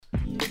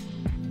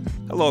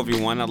Hello,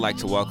 everyone. I'd like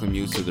to welcome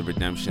you to the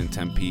Redemption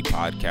Tempe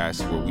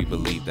podcast, where we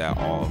believe that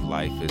all of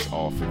life is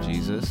all for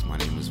Jesus. My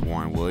name is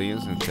Warren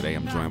Williams, and today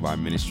I'm joined by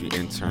ministry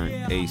intern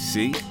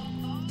AC.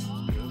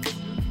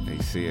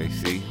 Just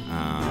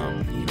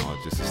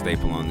a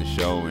staple on the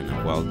show and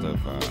a wealth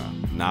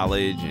of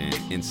knowledge and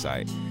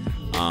insight.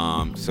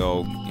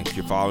 So if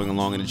you're following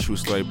along in the True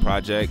Story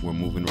Project, we're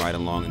moving right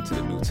along into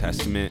the New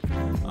Testament.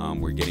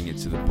 We're getting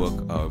into the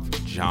book of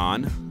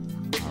John.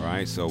 All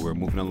right, so we're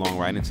moving along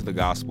right into the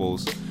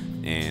Gospels.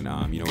 And,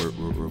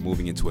 we're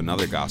moving into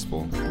another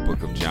gospel, the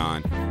book of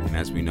John. And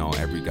as we know,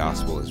 every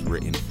gospel is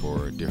written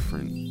for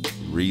different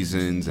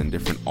reasons and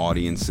different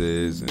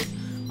audiences. And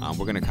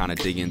we're going to kind of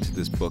dig into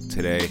this book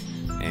today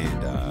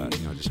and,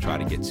 just try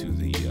to get to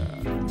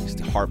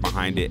the heart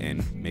behind it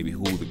and maybe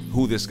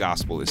who this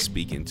gospel is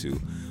speaking to.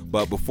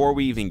 But before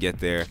we even get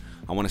there,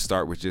 I want to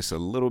start with just a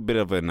little bit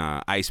of an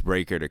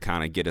icebreaker to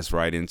kind of get us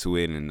right into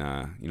it and,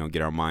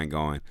 get our mind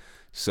going.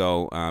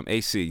 So,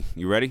 AC,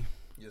 you ready?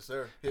 Yes,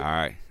 sir. All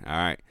right.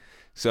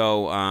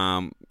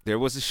 So there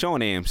was a show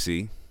on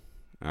AMC.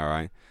 All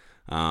right.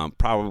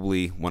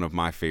 Probably one of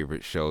my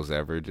favorite shows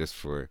ever, just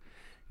for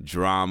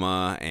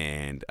drama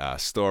and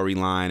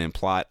storyline and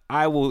plot.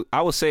 I will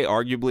say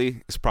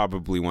arguably it's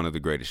probably one of the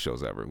greatest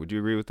shows ever. Would you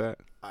agree with that?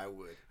 I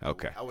would.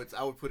 Okay. I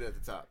would put it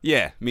at the top.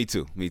 Yeah, me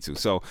too.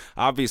 So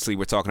obviously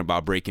we're talking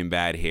about Breaking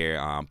Bad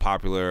here.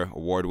 Popular,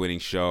 award-winning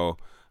show.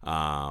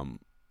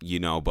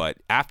 But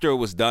after it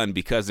was done,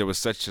 because there was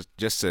such a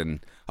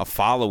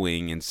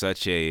following and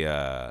such a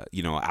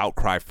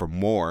outcry for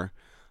more,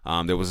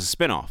 there was a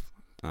spinoff.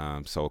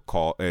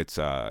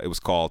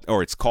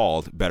 It's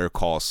called Better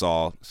Call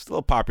Saul. Still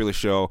a popular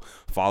show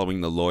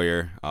following the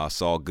lawyer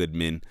Saul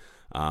Goodman,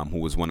 who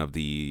was one of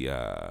the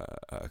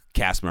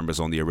cast members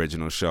on the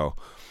original show.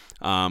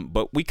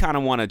 But we kind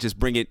of want to just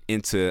bring it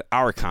into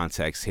our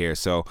context here.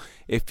 So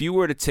if you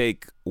were to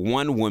take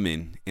one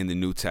woman in the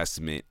New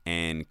Testament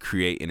and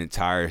create an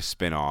entire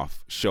spinoff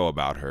show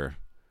about her,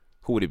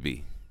 who would it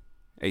be?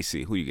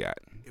 AC, who you got?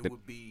 It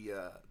would be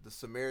the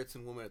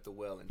Samaritan woman at the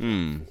well in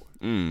John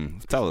 4.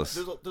 Tell us.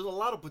 There's a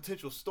lot of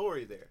potential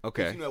story there.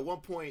 Okay. At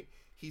one point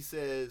he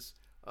says,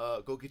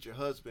 go get your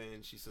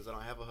husband. She says, I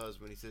don't have a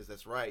husband. He says,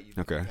 that's right. You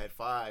had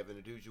 5, and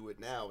the dude you with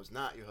now is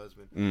not your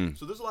husband.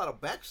 So there's a lot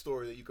of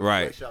backstory that you can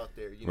flesh out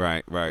there.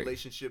 Right.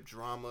 Relationship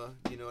drama,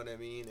 you know what I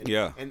mean?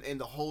 And, and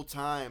the whole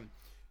time,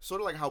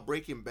 sort of like how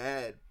Breaking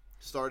Bad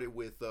started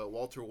with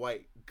Walter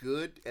White,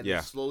 good, and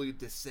then slowly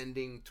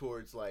descending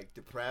towards, like,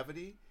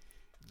 depravity.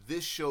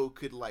 This show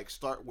could, like,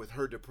 start with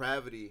her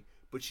depravity,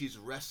 but she's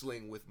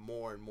wrestling with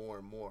more and more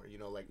and more.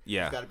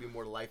 There's got to be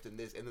more to life than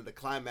this. And then the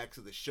climax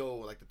of the show,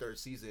 like the 3rd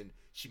season,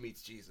 she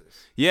meets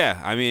Jesus.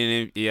 Yeah, I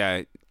mean,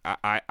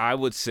 I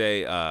would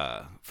say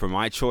for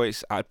my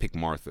choice, I'd pick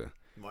Martha.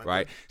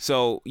 Right.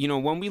 So,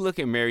 when we look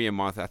at Mary and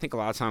Martha, I think a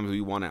lot of times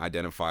we want to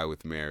identify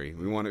with Mary.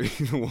 We want to be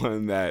the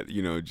one that,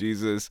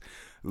 Jesus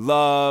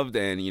loved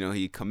and,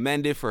 he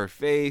commended for her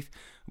faith.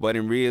 But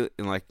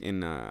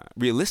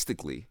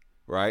realistically,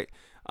 right?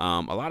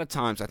 A lot of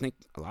times, I think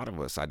a lot of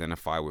us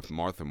identify with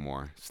Martha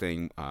more,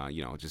 staying,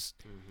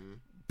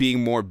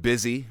 being more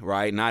busy,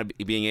 right? Not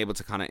being able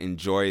to kind of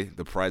enjoy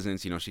the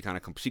presence. She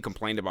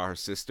complained about her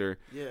sister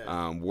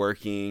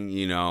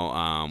working,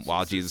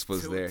 while Jesus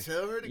was there.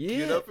 Tell her to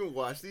get up and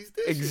wash these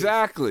dishes.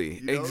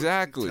 Exactly. Tell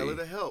her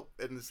to help.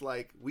 And it's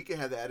like, we can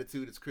have the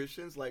attitude as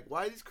Christians, like,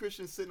 why are these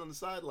Christians sitting on the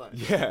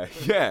sidelines? Yeah.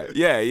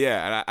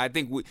 And I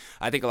think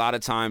a lot of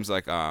times,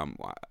 like,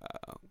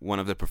 one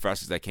of the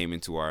professors that came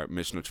into our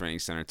missional training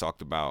center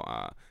talked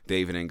about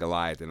David and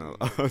Goliath, and a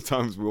lot of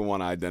times we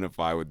want to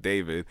identify with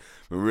David,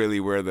 but really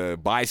we're the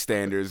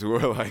bystanders who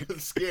are like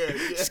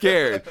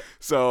scared.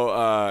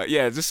 So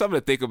just something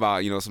to think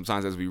about,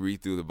 sometimes as we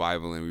read through the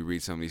Bible and we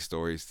read some of these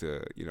stories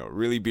to,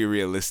 really be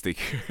realistic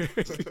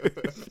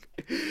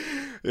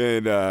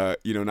and,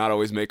 not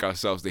always make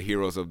ourselves the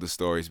heroes of the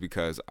stories,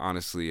 because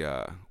honestly,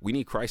 we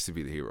need Christ to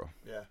be the hero.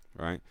 Yeah.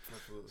 Right?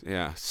 Absolutely.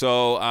 Yeah.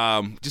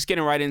 So just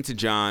getting right into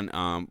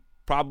John,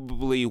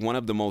 probably one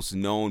of the most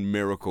known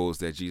miracles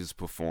that Jesus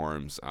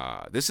performs.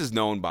 This is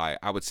known by,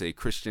 I would say,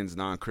 Christians,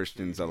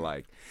 non-Christians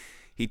alike.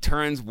 He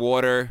turns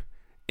water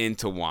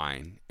into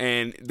wine.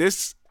 And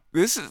this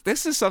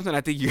is something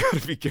I think you got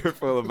to be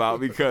careful about,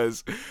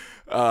 because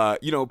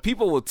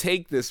people will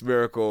take this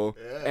miracle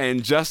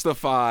and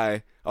justify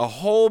a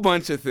whole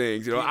bunch of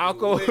things,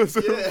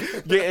 alcoholism,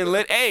 getting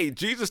lit. Hey,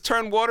 Jesus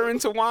turned water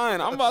into wine.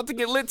 I'm about to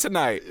get lit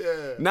tonight.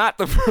 Yeah. Not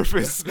the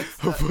purpose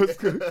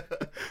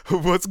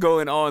of what's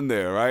going on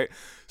there, right?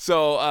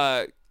 So,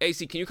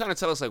 AC, can you kind of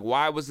tell us, like,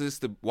 why was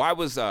this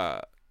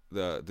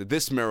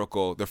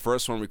miracle the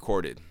first one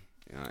recorded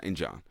in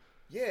John?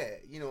 Yeah,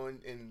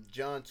 in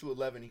John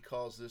 2:11, he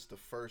calls this the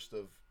first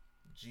of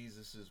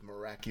Jesus's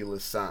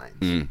miraculous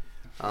signs.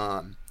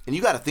 And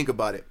you got to think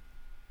about it.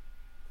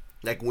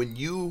 Like, when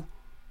you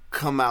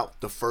come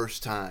out the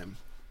first time,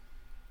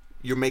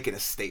 you're making a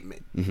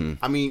statement. Mm-hmm.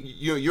 I mean,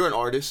 you're an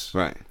artist,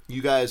 right?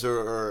 You guys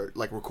are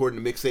like recording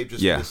a mixtape,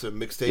 just a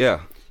mixtape.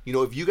 Yeah.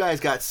 If you guys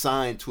got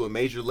signed to a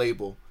major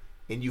label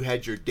and you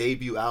had your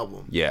debut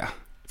album,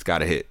 It's got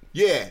to hit.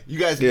 Yeah, you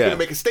guys are going to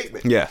make a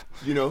statement. Yeah.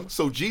 You know,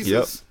 so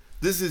Jesus,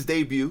 this is his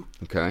debut.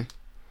 Okay.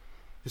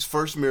 His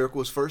first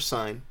miracle, his first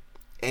sign.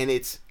 And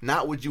it's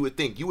not what you would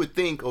think. You would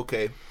think,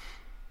 okay,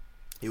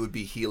 it would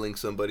be healing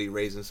somebody,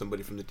 raising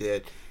somebody from the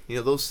dead. You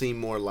know, those seem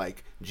more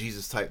like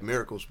Jesus-type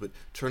miracles, but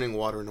turning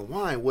water into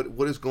wine,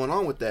 what is going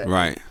on with that?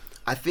 Right.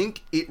 I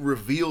think it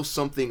reveals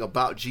something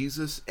about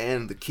Jesus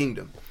and the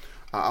kingdom.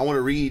 I want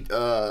to read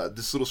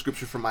this little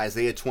scripture from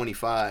Isaiah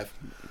 25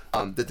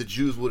 that the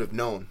Jews would have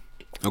known.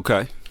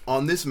 Okay.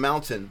 On this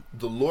mountain,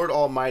 the Lord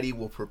Almighty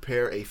will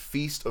prepare a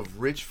feast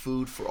of rich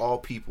food for all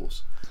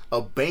peoples,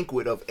 a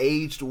banquet of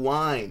aged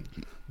wine,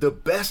 the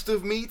best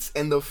of meats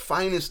and the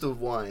finest of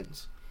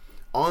wines.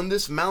 On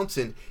this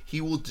mountain, he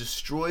will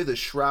destroy the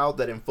shroud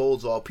that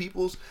enfolds all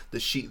peoples,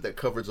 the sheet that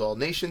covers all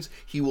nations.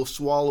 He will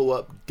swallow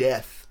up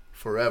death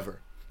forever.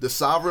 The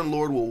sovereign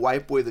Lord will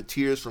wipe away the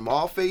tears from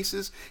all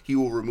faces. He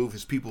will remove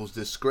his people's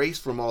disgrace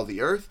from all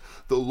the earth.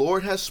 The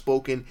Lord has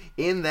spoken.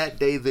 In that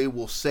day they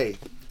will say,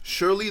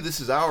 surely this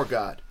is our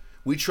God.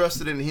 We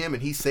trusted in him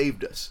and he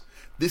saved us.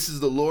 This is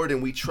the Lord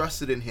and we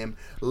trusted in him.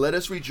 Let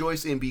us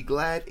rejoice and be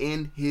glad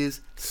in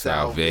his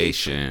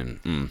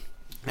salvation.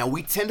 Now,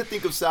 we tend to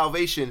think of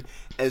salvation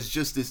as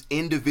just this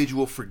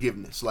individual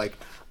forgiveness. Like,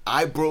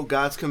 I broke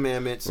God's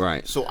commandments,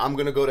 right, so I'm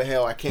going to go to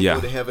hell. I can't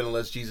go to heaven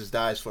unless Jesus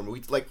dies for me.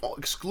 We like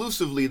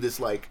exclusively this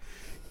like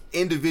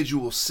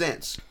individual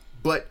sense.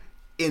 But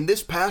in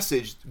this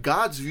passage,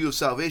 God's view of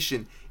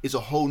salvation is a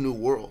whole new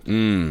world,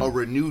 a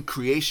renewed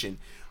creation.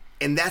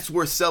 And that's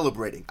worth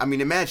celebrating. I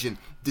mean, imagine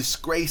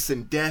disgrace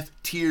and death,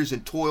 tears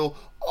and toil,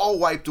 all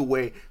wiped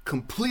away,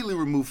 completely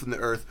removed from the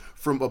earth,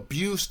 from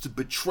abuse to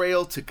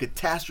betrayal to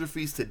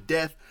catastrophes to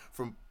death,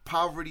 from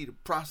poverty to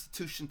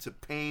prostitution to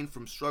pain,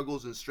 from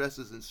struggles and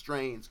stresses and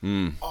strains,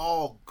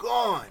 all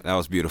gone. That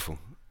was beautiful.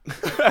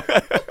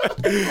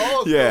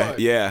 All gone.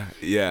 Yeah.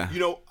 You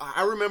know,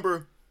 I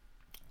remember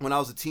when I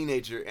was a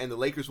teenager and the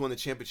Lakers won the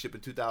championship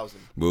in 2000.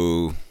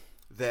 Boo.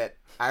 That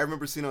I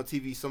remember seeing on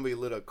TV somebody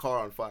lit a car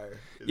on fire.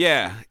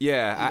 Yeah. You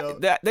know?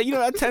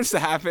 That tends to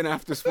happen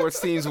after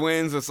sports teams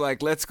wins. It's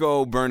like, let's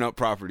go burn up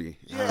property.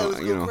 Yeah, it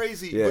was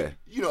crazy. Yeah. But,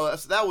 you know,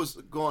 that was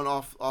going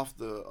off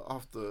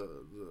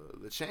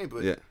the chain.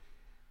 But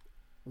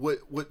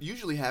what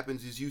usually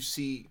happens is you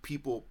see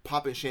people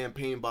popping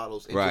champagne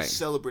bottles and just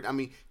celebrate. I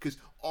mean, because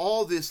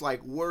all this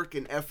like work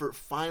and effort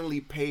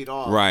finally paid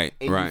off. Right.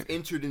 And you've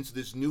entered into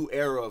this new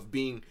era of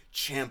being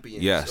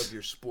champions of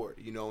your sport,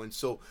 you know, and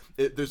so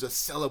there's a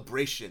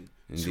celebration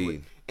to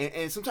it.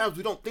 And sometimes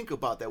we don't think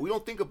about that. We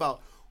don't think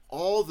about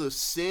all the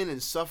sin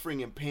and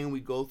suffering and pain we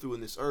go through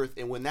in this earth.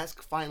 And when that's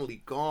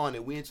finally gone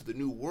and we enter the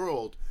new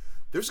world,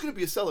 there's going to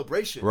be a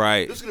celebration.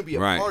 Right. There's going to be a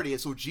party. And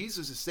so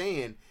Jesus is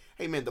saying,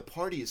 hey, man, the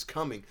party is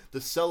coming.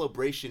 The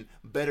celebration,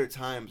 better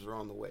times are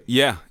on the way.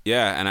 Yeah.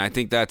 And I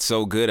think that's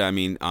so good. I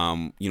mean,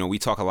 you know, we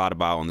talk a lot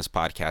about on this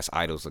podcast,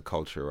 idols of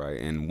culture, right?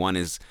 And one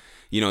is,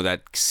 you know,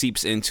 that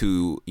seeps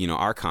into, you know,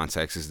 our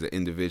context is the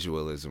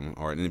individualism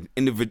or an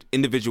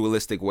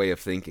individualistic way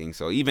of thinking.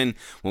 So even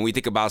when we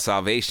think about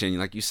salvation,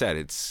 like you said,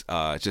 it's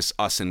just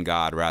us and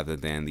God rather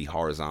than the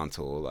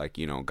horizontal, like,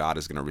 you know, God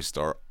is going to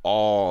restore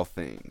all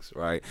things,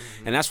 right?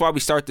 Mm-hmm. And that's why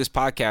we start this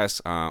podcast,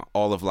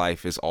 All of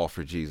Life is All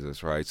for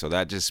Jesus, right? So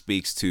that just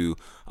speaks to,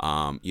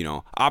 you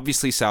know,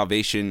 obviously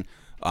salvation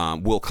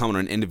will come on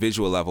an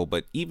individual level,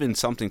 but even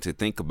something to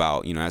think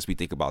about, you know, as we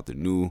think about the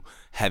new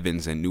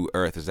heavens and new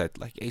earth, is that,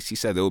 like AC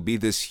said, there will be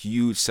this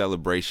huge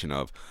celebration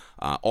of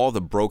all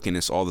the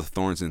brokenness, all the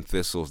thorns and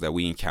thistles that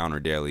we encounter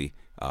daily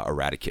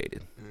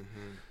eradicated.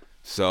 Mm-hmm.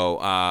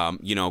 So,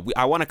 you know,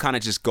 I want to kind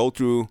of just go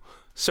through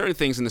certain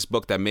things in this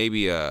book that may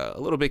be a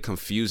little bit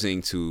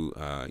confusing to,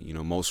 you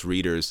know, most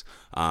readers.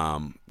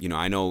 You know,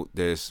 I know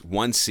there's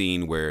one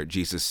scene where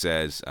Jesus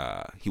says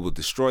he will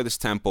destroy this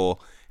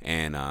temple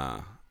and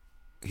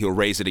he'll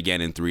raise it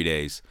again in 3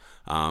 days.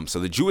 So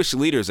the Jewish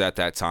leaders at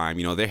that time,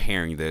 you know, they're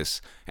hearing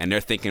this and they're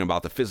thinking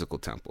about the physical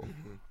temple,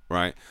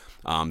 right?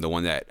 The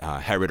one that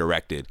Herod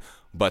erected.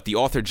 But the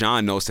author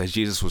John notes that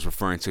Jesus was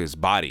referring to his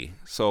body.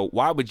 So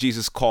why would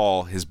Jesus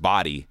call his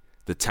body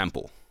the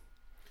temple?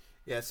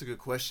 Yeah, that's a good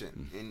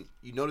question. And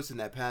you notice in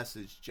that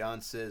passage,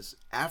 John says,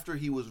 after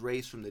he was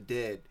raised from the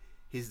dead,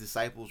 his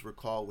disciples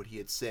recall what he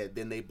had said.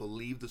 Then they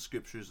believed the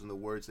scriptures and the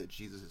words that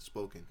Jesus had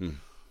spoken.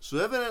 So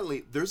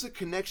evidently, there's a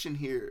connection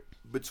here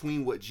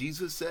between what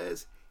Jesus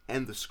says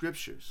and the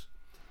scriptures.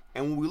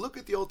 And when we look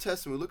at the Old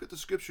Testament, we look at the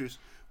scriptures,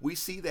 we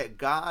see that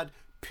God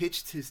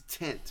pitched his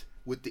tent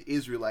with the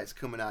Israelites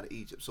coming out of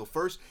Egypt. So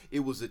first, it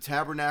was the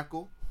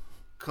tabernacle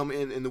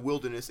coming in the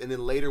wilderness, and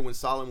then later when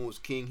Solomon was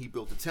king, he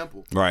built the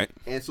temple. Right.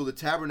 And so the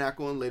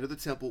tabernacle and later the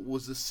temple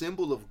was the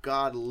symbol of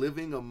God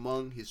living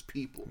among his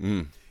people.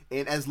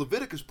 And as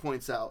Leviticus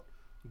points out,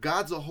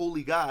 God's a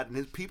holy God, and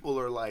his people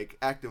are like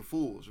acting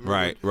fools.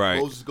 Remember, right.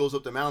 Moses goes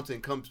up the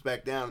mountain, comes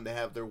back down, and they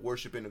have their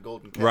worship in a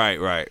golden calf.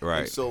 Right.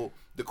 And so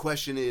the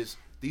question is,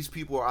 these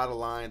people are out of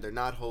line. They're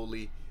not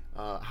holy.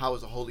 How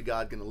is a holy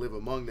God going to live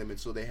among them? And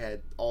so they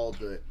had all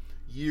the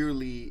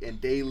yearly and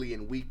daily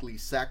and weekly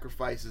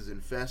sacrifices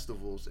and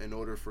festivals in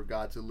order for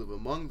God to live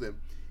among them.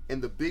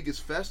 And the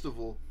biggest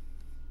festival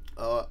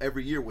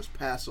every year was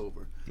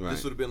Passover. Right.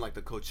 This would have been like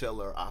the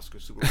Coachella or Oscar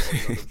Super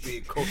Bowl, the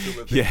big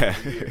cultural event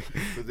every year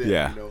for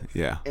them.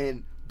 Yeah.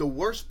 And the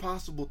worst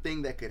possible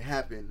thing that could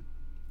happen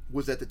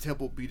was that the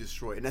temple be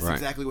destroyed, and that's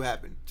exactly what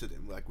happened to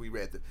them. Like we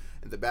read,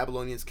 and the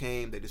Babylonians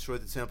came, they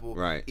destroyed the temple.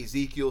 Right.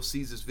 Ezekiel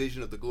sees this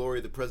vision of the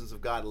glory, the presence of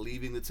God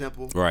leaving the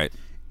temple. Right.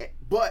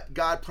 But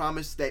God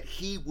promised that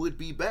He would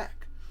be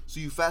back.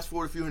 So you fast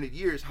forward a few hundred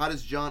years. How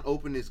does John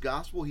open his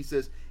gospel? He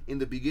says, "In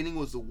the beginning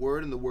was the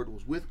Word, and the Word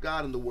was with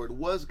God, and the Word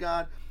was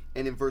God."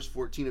 And in verse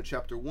 14 of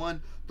chapter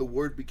 1, the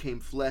Word became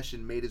flesh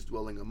and made His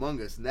dwelling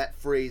among us. And that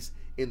phrase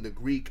in the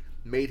Greek,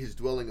 "made His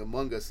dwelling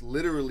among us,"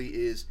 literally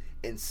is,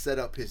 "and set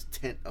up His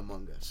tent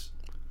among us."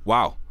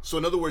 Wow. So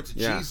in other words,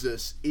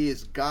 Jesus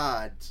is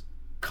God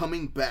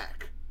coming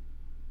back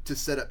to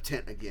set up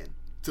tent again,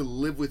 to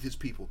live with His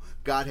people.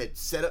 God had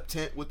set up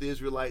tent with the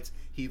Israelites.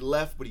 He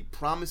left, but He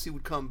promised He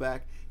would come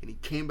back, and He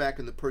came back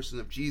in the person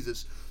of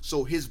Jesus.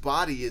 So His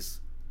body is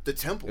the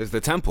temple. It's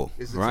the temple.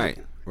 Right.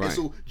 And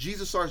so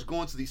Jesus starts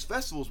going to these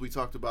festivals we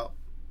talked about,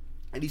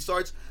 and He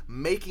starts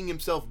making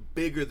Himself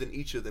bigger than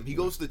each of them. He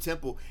goes to the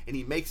temple, and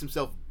He makes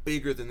Himself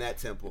bigger than that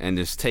temple. And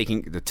just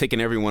taking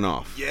everyone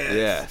off.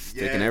 Yes.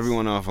 Taking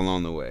everyone off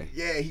along the way.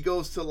 Yeah, He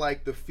goes to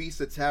like the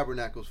Feast of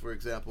Tabernacles, for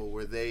example,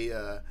 where they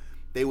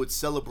would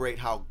celebrate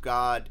how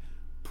God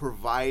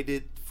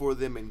provided for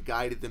them and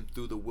guided them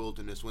through the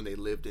wilderness when they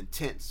lived in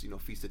tents,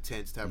 Feast of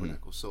Tents,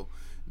 Tabernacles. So,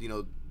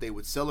 they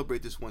would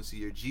celebrate this once a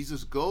year.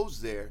 Jesus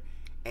goes there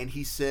and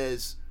He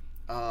says,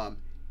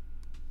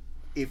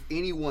 if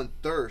anyone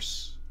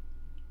thirsts,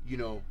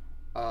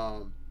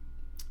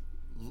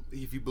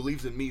 if he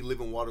believes in Me,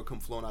 living water come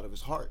flowing out of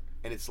his heart.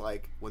 And it's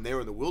like when they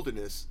were in the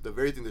wilderness, the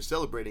very thing they're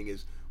celebrating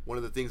is one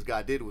of the things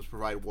God did was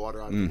provide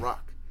water out of the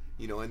rock.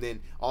 And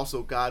then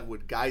also God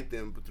would guide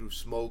them through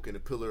smoke and a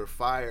pillar of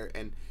fire.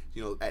 And,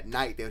 at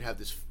night they would have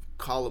this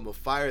column of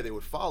fire they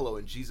would follow.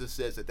 And Jesus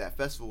says at that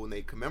festival, when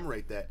they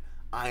commemorate that,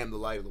 "I am the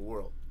light of the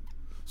world."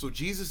 So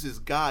Jesus is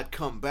God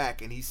come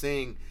back, and He's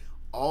saying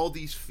all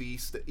these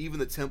feasts, that even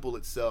the temple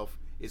itself,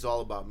 is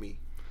all about Me.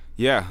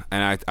 Yeah,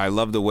 and I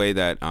love the way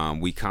that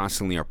we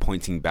constantly are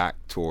pointing back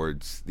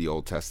towards the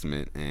Old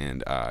Testament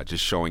and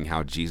just showing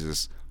how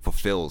Jesus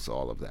fulfills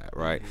all of that,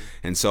 right?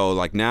 Mm-hmm. And so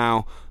like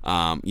now,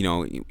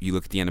 you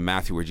look at the end of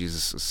Matthew where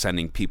Jesus is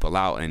sending people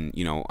out, and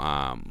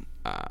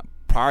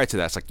prior to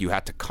that, it's like you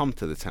had to come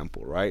to the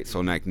temple, right? Mm-hmm.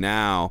 So like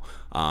now,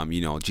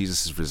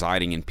 Jesus is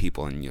residing in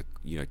people, and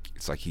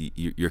it's like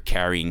you're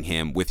carrying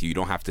Him with you. You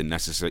don't have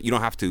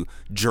to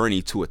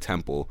journey to a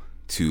temple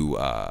to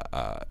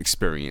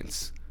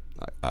experience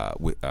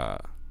with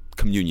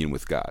communion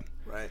with God,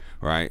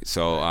 right?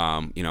 So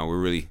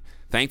we're really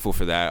thankful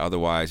for that.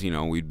 Otherwise,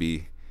 we'd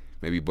be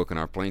maybe booking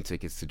our plane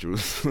tickets to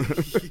Jerusalem.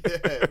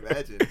 Yeah,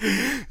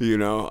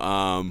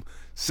 imagine.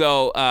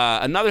 So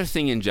another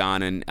thing in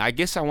John, and I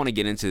guess I want to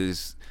get into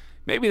this.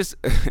 Maybe this,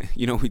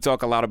 we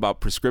talk a lot about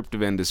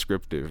prescriptive and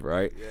descriptive,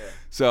 right? Yeah.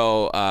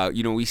 So,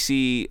 we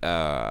see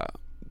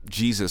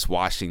Jesus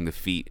washing the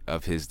feet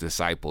of His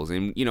disciples,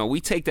 and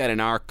we take that in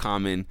our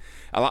common.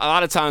 A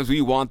lot of times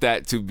we want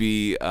that to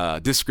be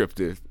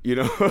descriptive, Flip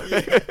of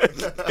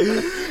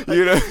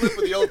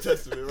the Old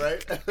Testament,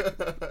 right?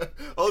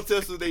 Old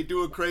Testament, they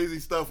doing crazy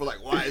stuff. We're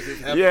like, why is this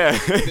happening? Yeah.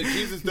 And then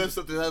Jesus does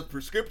something that's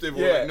prescriptive.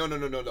 We're like, no.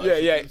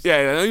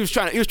 Yeah. He was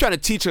trying to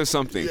teach us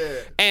something.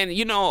 Yeah. And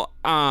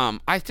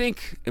I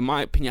think, in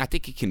my opinion,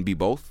 it can be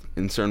both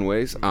in certain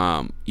ways.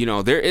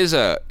 Mm-hmm. There is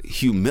a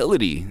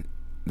humility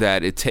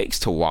that it takes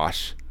to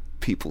wash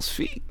people's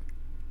feet.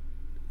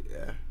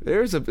 Yeah.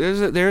 There's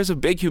a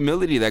big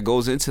humility that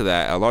goes into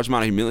that, a large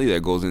amount of humility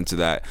that goes into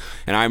that.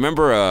 And I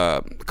remember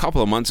a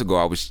couple of months ago,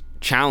 I was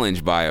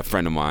challenged by a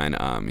friend of mine,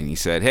 and he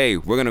said, "Hey,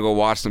 we're gonna go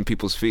wash some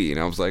people's feet." And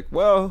I was like,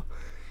 "Well,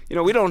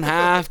 we don't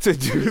have to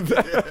do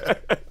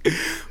that."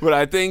 But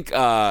I think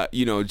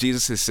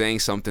Jesus is saying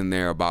something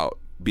there about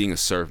being a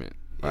servant.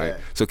 Right. Yeah.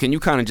 So can you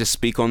kind of just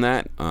speak on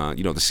that,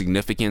 the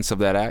significance of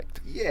that act?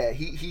 Yeah,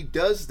 he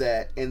does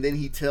that, and then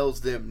He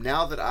tells them,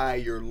 "Now that I,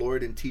 your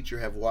Lord and teacher,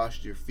 have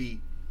washed your feet,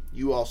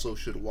 you also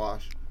should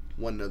wash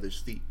one another's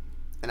feet."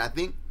 And I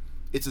think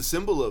it's a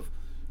symbol of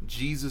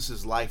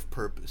Jesus' life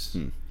purpose.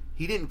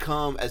 He didn't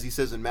come, as He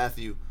says in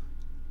Matthew,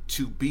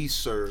 to be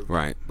served,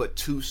 right, but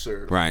to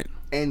serve. Right.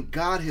 And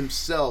God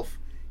Himself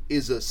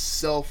is a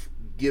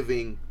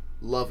self-giving,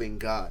 loving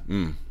God.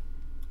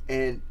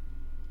 And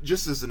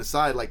just as an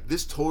aside, like,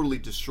 this totally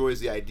destroys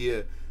the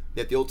idea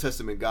that the Old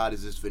Testament God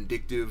is this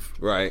vindictive,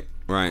 right,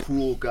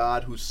 cruel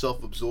God who's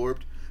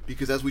self-absorbed.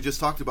 Because as we just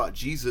talked about,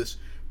 Jesus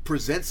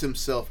presents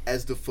Himself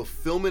as the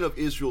fulfillment of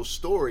Israel's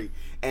story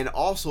and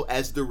also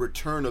as the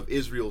return of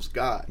Israel's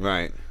God.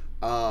 Right.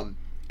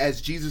 As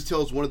Jesus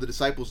tells one of the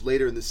disciples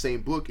later in the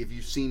same book, "If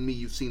you've seen Me,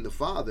 you've seen the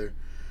Father."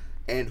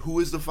 And who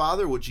is the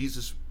Father? Well,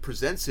 Jesus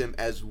presents Him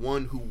as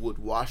one who would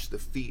wash the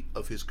feet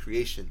of His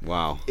creation.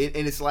 Wow. And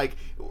it's like,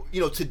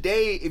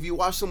 today, if you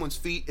wash someone's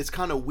feet, it's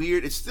kind of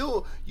weird. It's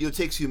still,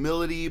 takes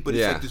humility, but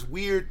it's like this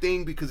weird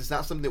thing because it's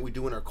not something that we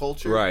do in our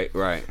culture. Right.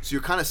 So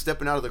you're kind of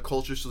stepping out of the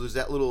culture. So there's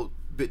that little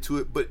bit to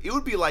it, but it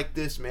would be like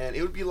this, man.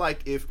 It would be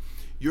like if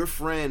your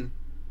friend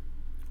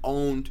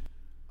owned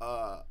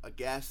a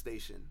gas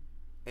station,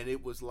 and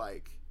it was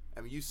like, I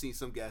mean, you've seen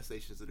some gas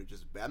stations that are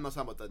just bad. I'm not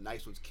talking about the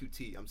nice ones,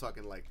 QT. I'm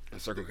talking like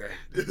Circle K,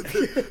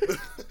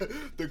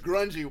 the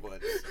grungy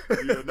ones.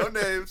 You know, no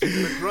names, the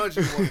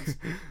grungy ones.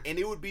 And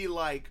it would be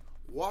like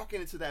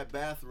walking into that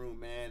bathroom,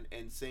 man,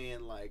 and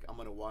saying like, I'm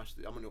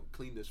gonna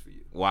clean this for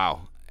you.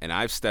 Wow. And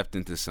I've stepped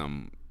into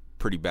some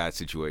pretty bad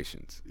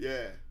situations.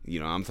 Yeah. You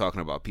know, I'm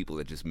talking about people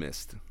that just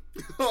missed.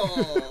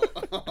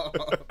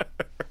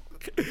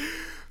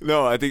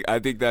 No, I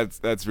think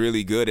that's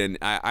really good, and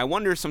I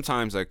wonder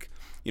sometimes, like,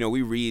 you know,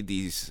 we read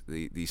these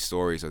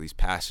stories or these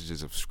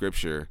passages of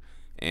scripture,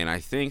 and I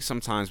think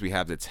sometimes we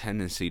have the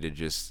tendency to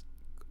just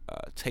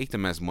take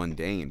them as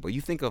mundane. But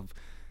you think of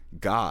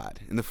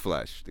God in the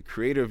flesh, the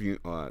creator of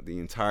the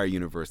entire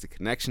universe, the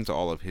connection to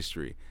all of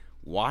history,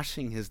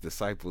 washing his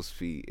disciples'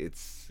 feet.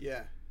 It's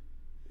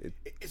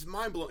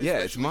mind blowing. Yeah,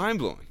 it's mind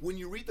blowing when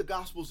you read the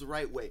Gospels the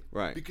right way.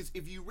 Right. Because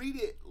if you read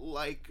it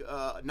like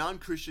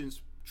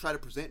non-Christians try to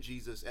present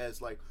Jesus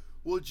as like,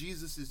 well,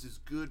 Jesus is this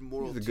good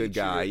moral teacher, good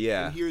guy,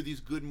 yeah, and here are these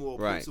good moral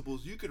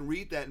principles. You can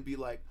read that and be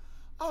like,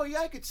 oh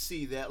yeah, I could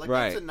see that. Like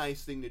that's a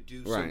nice thing to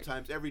do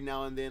sometimes, every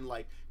now and then,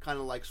 like kind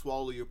of like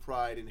swallow your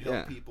pride and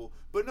help people.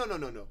 But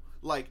no.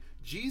 Like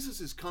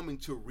Jesus is coming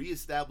to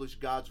reestablish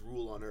God's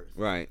rule on earth.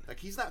 Right. Like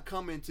he's not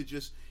coming to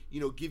just,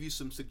 you know, give you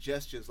some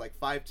suggestions like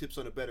 5 tips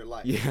on a better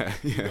life. Yeah.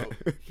 You know,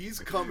 he's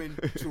coming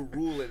to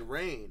rule and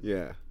reign.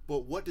 Yeah.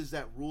 But what does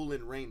that rule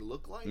and reign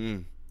look like?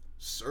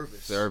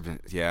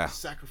 Servant, yeah.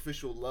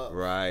 Sacrificial love.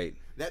 Right.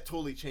 That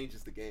totally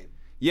changes the game.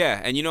 Yeah,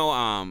 and you know,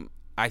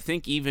 I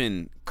think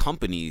even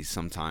companies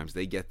sometimes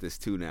they get this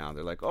too now.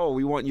 They're like, oh,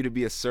 we want you to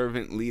be a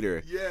servant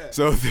leader. Yeah.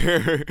 So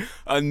they're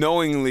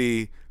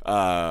unknowingly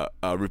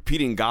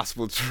repeating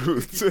gospel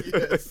truths.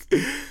 Yes.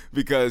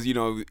 Because, you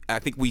know, I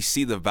think we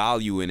see the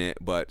value in it,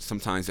 but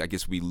sometimes I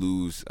guess we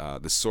lose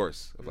the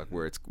source of like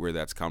where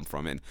that's come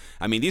from. And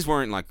I mean, these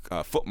weren't like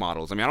foot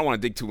models. I mean, I don't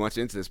want to dig too much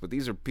into this, but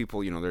these are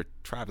people, you know, they're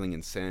traveling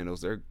in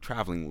sandals. They're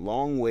traveling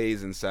long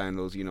ways in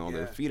sandals. You know,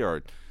 their feet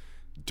are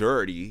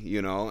dirty,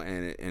 you know,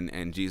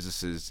 and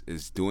Jesus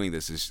is doing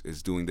this,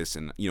 is doing this,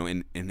 and you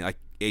know, and like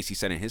AC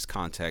said, in his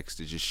context,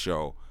 to just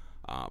show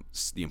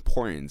the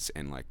importance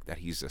and like that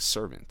he's a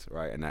servant,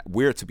 right, and that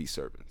we're to be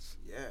servants.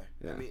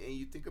 Yeah. I mean, and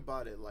you think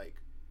about it, like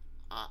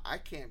I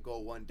can't go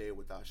one day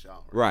without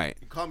showering. Right.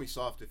 You call me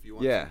soft if you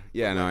want. Yeah,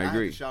 to. No, I agree.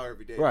 I have to shower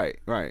every day.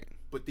 Right.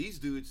 But these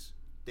dudes,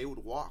 they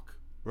would walk.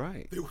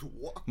 Right. They would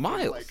walk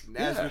miles, from like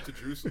Nazareth to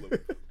Jerusalem.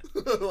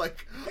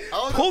 Like,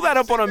 pull that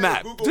up on a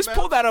map. Just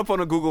pull that up on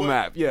a Google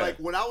map. Yeah. Like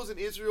when I was in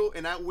Israel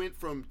and I went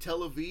from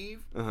Tel Aviv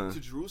to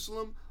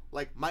Jerusalem,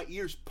 like my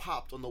ears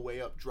popped on the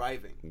way up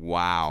driving.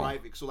 Wow.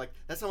 Driving. So like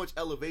that's how much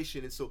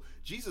elevation. And so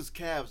Jesus'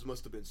 calves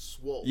must have been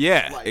swole.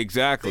 Yeah, like,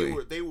 exactly.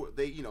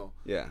 They you know.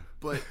 Yeah.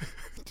 But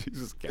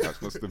Jesus'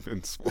 calves must have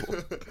been swole.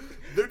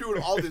 They're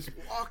doing all this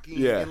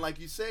walking and like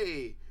you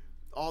say,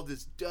 all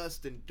this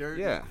dust and dirt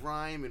and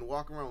grime and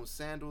walking around with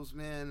sandals,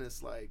 man.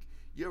 It's like,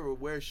 you ever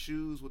wear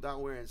shoes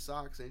without wearing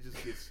socks and it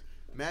just gets,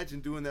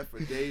 imagine doing that for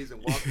days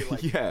and walking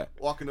like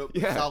walking up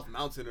South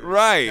Mountain or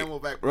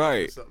Camelback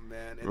or something,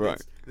 man. And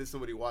then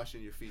somebody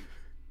washing your feet.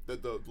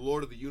 The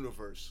Lord of the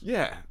universe.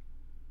 Yeah.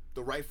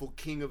 The rightful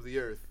king of the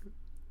earth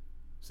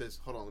says,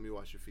 hold on, let me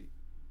wash your feet.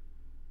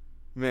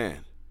 Man.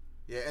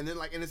 Yeah, and then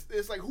like, and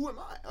it's like, who am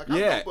I? Like, I'm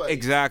nobody.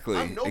 Exactly.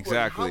 I'm nobody.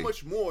 Exactly. How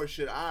much more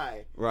should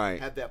I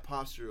have that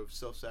posture of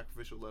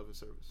self-sacrificial love and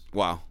service?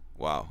 Wow.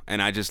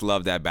 And I just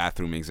love that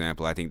bathroom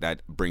example. I think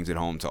that brings it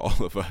home to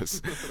all of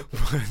us.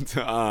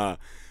 But,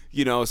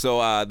 you know,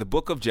 so the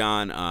book of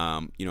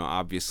John, you know,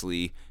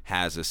 obviously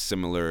has a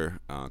similar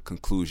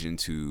conclusion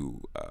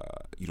to,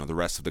 you know, the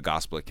rest of the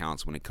gospel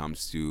accounts when it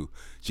comes to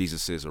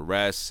Jesus'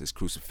 arrest, his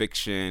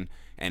crucifixion,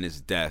 and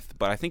his death.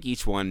 But I think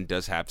each one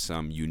does have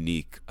some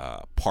unique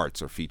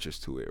parts or features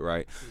to it,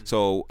 right? Mm-hmm.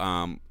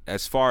 So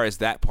as far as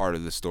that part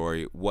of the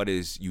story, what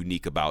is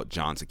unique about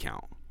John's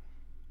account?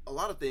 A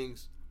lot of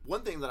things.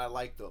 One thing that I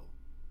like, though,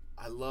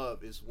 I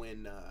love, is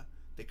when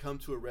they come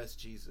to arrest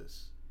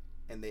Jesus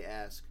and they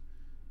ask,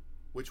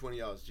 which one of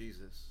y'all is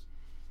Jesus?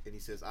 And he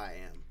says, I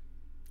am.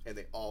 And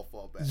they all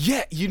fall back.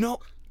 Yeah, you know,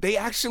 they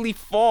actually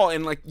fall,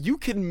 and like, you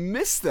can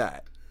miss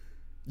that.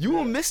 You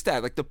will miss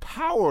that. Like, the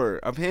power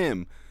of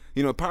him,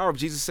 you know, the power of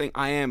Jesus saying,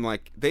 I am,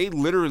 like, they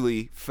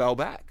literally fell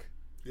back.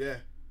 Yeah.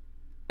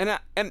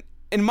 And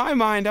in my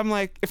mind, I'm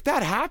like, if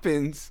that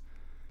happens,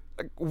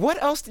 like,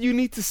 what else do you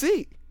need to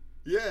see?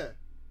 Yeah.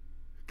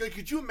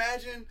 Could you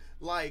imagine,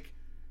 like,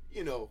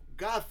 you know,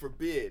 God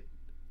forbid,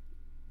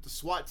 the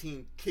SWAT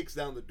team kicks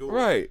down the door.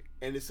 Right.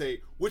 And they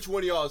say, which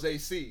one of y'all is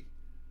AC?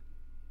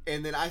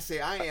 And then I say,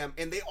 I am.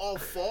 And they all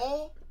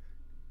fall?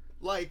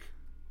 Like.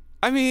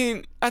 I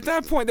mean, at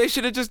that point, they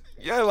should have just,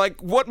 like,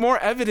 what more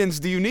evidence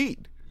do you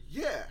need?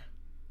 Yeah.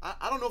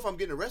 I don't know if I'm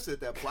getting arrested at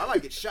that point. I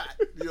might get shot.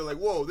 You're like,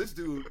 whoa, this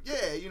dude,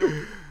 you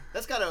know,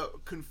 that's got to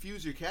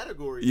confuse your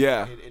category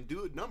and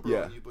do a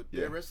number on you, but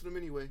they arrested him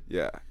anyway.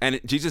 Yeah. And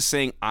Jesus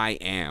saying, I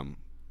am,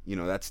 You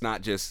know, that's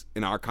not just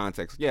in our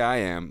context. Yeah, I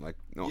am. Like,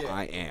 no, yeah.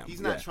 I am. He's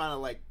not trying to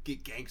like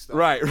get gangsta.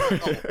 Right.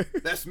 Oh,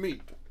 that's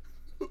me.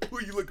 Who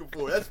are you looking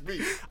for? That's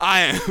me.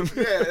 I am.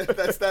 Yeah,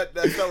 that's not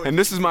what and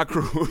this is my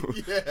crew.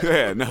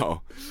 Yeah,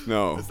 no.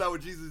 That's not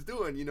what Jesus is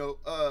doing, you know.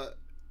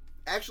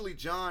 Actually,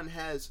 John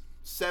has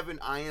 7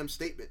 I am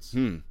statements.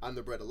 I'm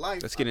the bread of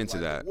life. Let's get into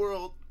that. I'm the light of the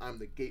world. I'm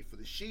the gate for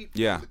the sheep.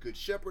 Yeah. I'm the good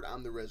shepherd.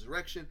 I'm the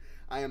resurrection.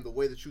 I am the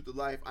way, the truth, the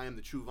life. I am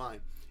the true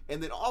vine.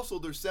 And then also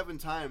there's 7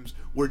 times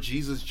where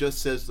Jesus just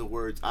says the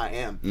words I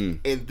am.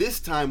 And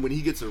this time when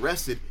he gets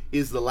arrested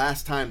is the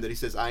last time that he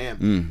says I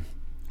am.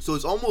 So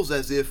it's almost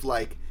as if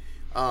like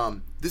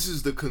this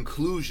is the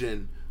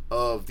conclusion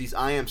of these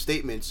I am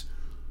statements,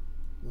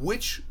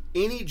 which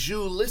any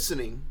Jew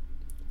listening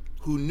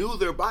who knew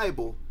their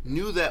Bible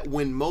knew that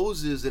when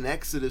Moses in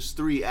Exodus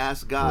 3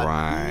 asked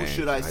God, who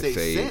should I say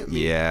sent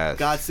me? Yes.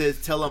 God says,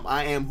 tell him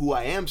I am who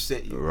I am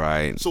sent you.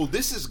 Right. So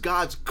this is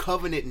God's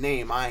covenant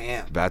name, I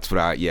am. That's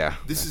what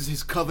This is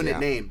his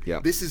covenant name. Yeah.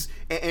 This is,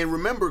 and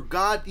remember,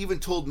 God even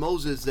told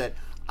Moses that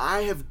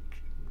I have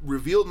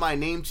revealed my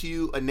name to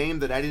you, a name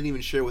that I didn't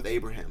even share with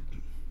Abraham.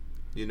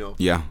 You know,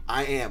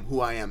 I am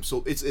who I am.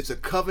 So it's a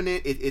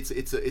covenant. It's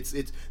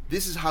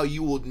this is how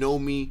you will know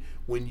me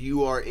when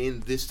you are in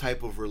this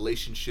type of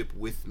relationship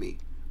with me,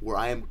 where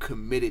I am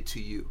committed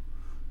to you.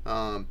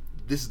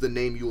 This is the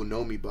name you will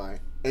know me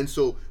by. And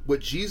so what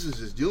Jesus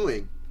is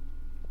doing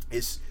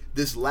is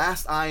this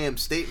last I am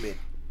statement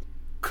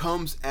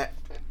comes at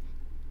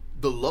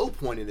the low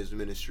point in his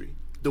ministry,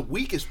 the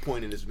weakest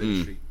point in his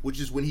ministry, which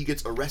is when he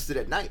gets arrested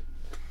at night,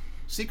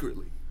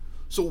 secretly.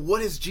 So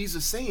what is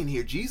Jesus saying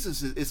here?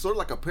 Jesus is sort of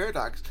like a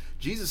paradox.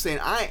 Jesus saying,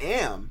 I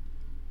am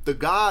the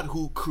God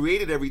who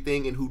created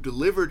everything and who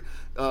delivered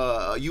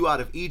you out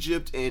of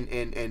Egypt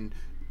and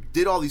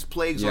did all these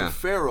plagues on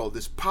Pharaoh,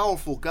 this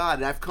powerful God.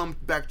 And I've come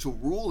back to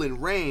rule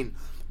and reign,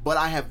 but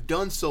I have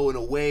done so in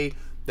a way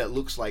that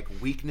looks like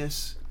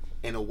weakness,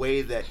 in a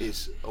way that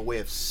is a way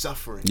of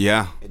suffering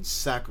and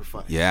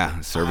sacrifice.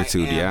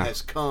 Servitude, I am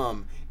has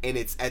come, and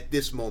it's at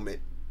this moment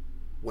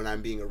when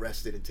I'm being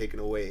arrested and taken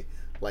away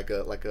like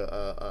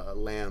a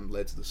lamb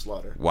led to the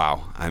slaughter.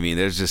 Wow. I mean,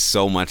 there's just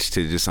so much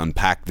to just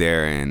unpack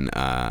there, and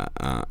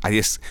I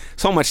guess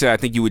so much that I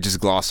think you would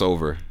just gloss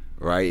over,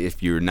 right?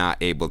 If you're not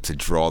able to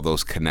draw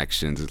those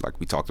connections,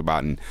 like we talked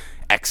about in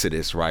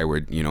Exodus, right,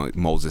 where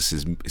Moses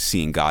is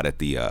seeing God at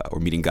the or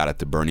meeting God at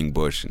the burning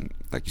bush, and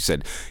like you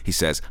said, he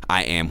says,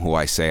 "I am who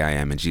I say I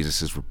am," and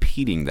Jesus is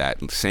repeating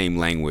that same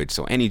language,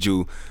 so any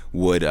Jew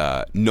would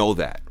know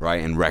that,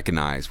 right, and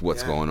recognize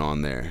what's going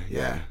on there.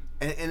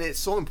 And it's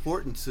so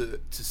important to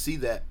see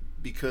that,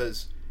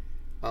 because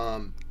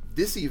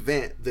this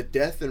event, the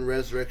death and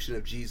resurrection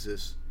of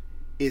Jesus,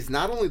 is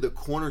not only the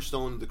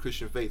cornerstone of the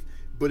Christian faith,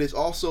 but it's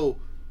also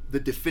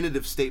the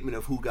definitive statement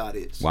of who God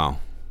is. Wow.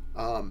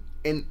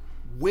 And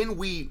when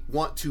we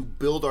want to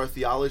build our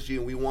theology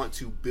and we want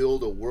to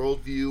build a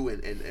worldview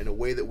and a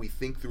way that we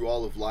think through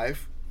all of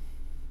life,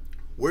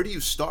 where do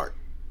you start?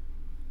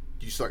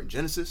 Do you start in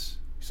Genesis?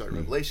 You start in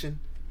Revelation?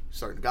 You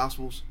start in the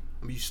Gospels?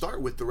 I mean, you start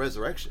with the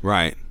resurrection.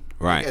 Right.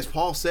 As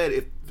Paul said,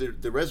 if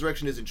the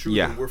resurrection isn't true,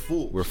 then we're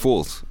fools. We're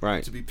fools,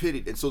 right. To be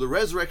pitied. And so the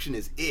resurrection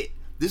is it.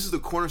 This is the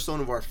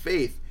cornerstone of our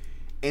faith,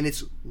 and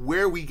it's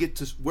where we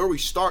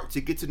start to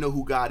get to know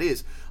who God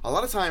is. A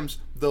lot of times,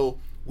 though,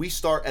 we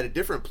start at a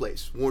different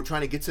place when we're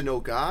trying to get to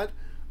know God.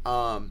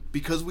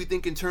 Because we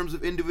think in terms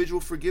of individual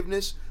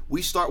forgiveness,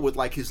 we start with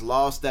like his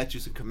laws,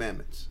 statutes, and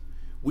commandments.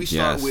 We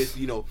start with,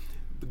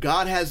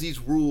 God has these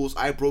rules,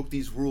 I broke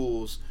these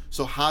rules,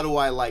 so how do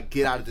I like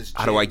get out of this jam?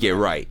 How do I get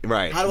right?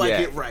 How do I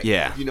get right?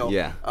 Yeah.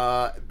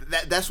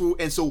 That's where,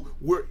 and so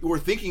we're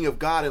thinking of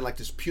God in like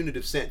this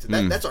punitive sense.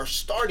 And that's our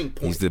starting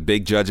point. He's the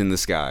big judge in the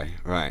sky,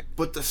 right?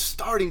 But the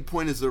starting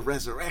point is the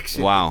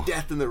resurrection. Wow. The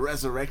death and the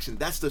resurrection.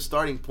 That's the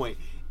starting point,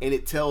 and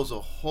it tells a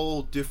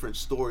whole different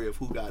story of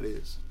who God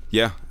is.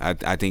 Yeah,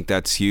 I think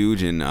that's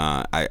huge, and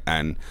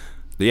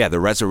the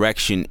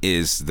resurrection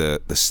is the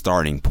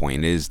starting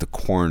point. It is the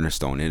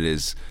cornerstone. It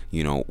is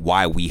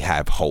why we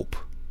have hope.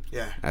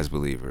 As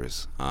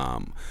believers.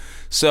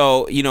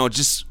 So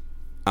just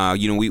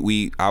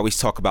we always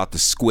talk about the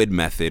squid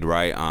method,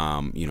 right?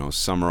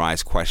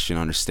 Summarize, question,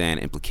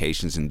 understand,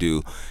 implications, and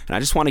do. And I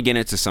just want to get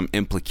into some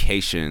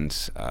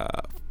implications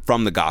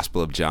from the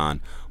Gospel of John.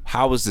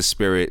 How is the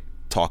Spirit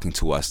talking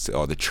to us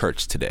or the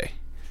church today?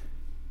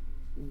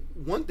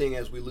 One thing,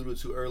 as we alluded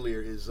to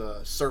earlier, is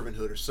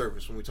servanthood or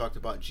service. When we talked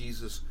about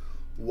Jesus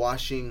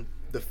washing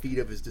the feet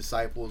of his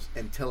disciples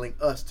and telling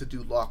us to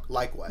do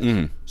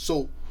likewise.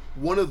 So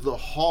one of the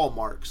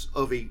hallmarks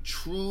of a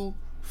true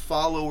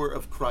follower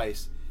of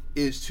Christ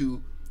is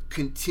to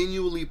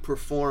continually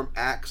perform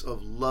acts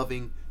of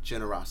loving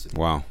generosity.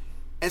 Wow.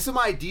 And some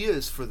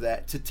ideas for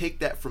that, to take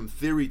that from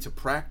theory to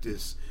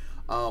practice.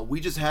 We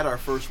just had our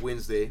first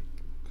Wednesday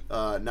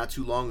not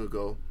too long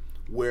ago,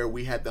 where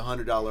we had the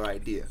 $100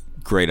 idea.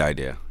 Great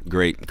idea.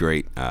 Great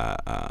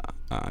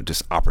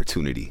just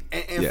opportunity.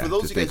 And for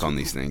those to think on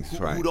these things,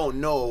 who don't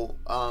know,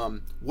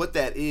 what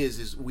that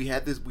is we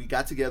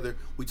got together,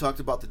 we talked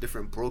about the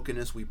different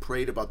brokenness, we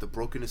prayed about the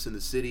brokenness in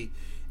the city,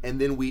 And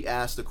then we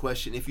asked the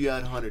question: if you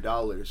had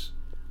 $100,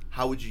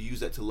 how would you use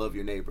that to love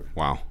your neighbor?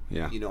 Wow.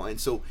 Yeah. And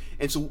so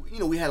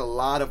we had a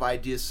lot of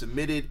ideas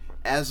submitted.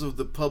 As of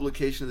the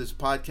publication of this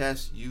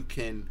podcast, you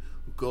can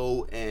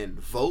go and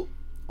vote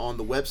on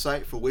the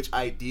website for which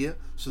idea.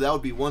 So that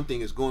would be one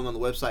thing, is going on the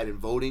website and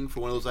voting for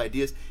one of those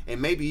ideas,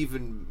 and maybe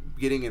even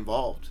getting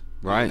involved,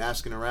 right? And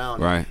asking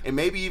around, right? And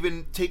maybe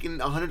even taking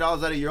 $100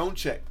 out of your own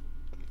check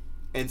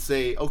and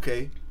say,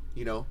 okay,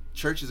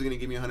 church is going to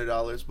give me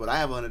 $100, but I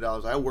have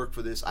 $100. I work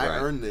for this. I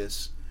earn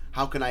this.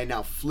 How can I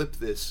now flip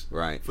this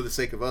for the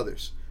sake of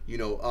others?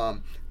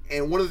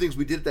 And one of the things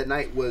we did that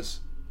night was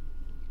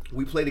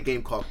we played a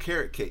game called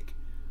Carrot Cake.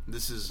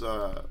 This is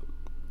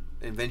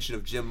invention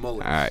of Jim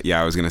Mullins.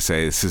 Yeah, I was gonna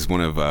say this is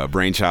one of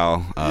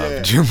brainchild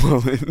of Jim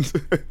Mullins.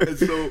 And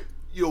so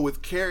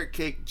with Carrot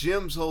Cake,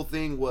 Jim's whole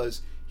thing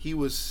was he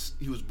was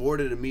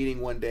bored at a meeting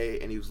one day,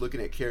 and he was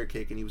looking at Carrot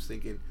Cake, and he was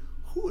thinking,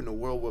 who in the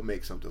world would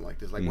make something like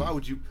this? Like, why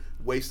would you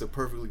waste a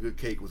perfectly good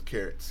cake with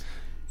carrots?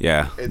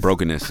 Yeah,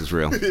 brokenness is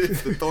real.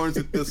 It's the thorns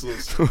and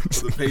thistles of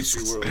the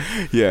pastry world.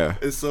 Yeah.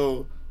 And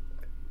so,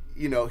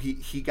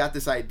 he got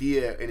this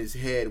idea in his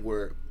head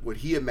where what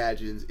he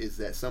imagines is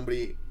that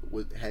somebody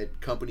had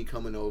company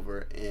coming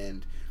over,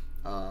 and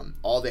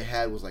all they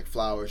had was like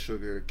flour,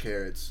 sugar,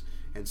 carrots,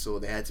 and so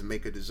they had to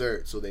make a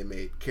dessert, so they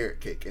made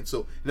carrot cake. And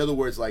so, in other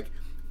words, like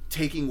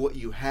taking what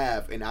you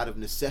have and out of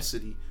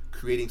necessity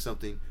creating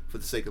something for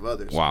the sake of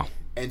others. Wow.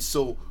 And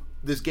so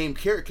this game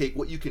Carrot Cake,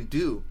 what you can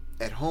do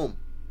at home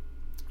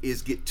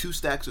is get 2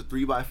 stacks of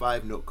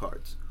 3x5 note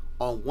cards.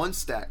 On one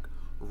stack,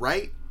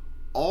 write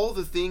all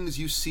the things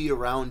you see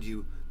around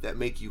you that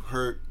make you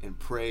hurt and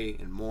pray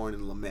and mourn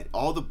and lament.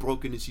 All the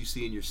brokenness you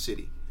see in your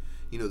city.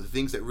 The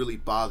things that really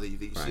bother you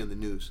that you see on the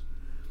news.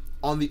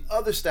 On the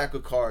other stack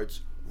of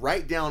cards,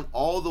 write down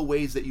all the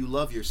ways that you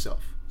love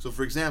yourself. So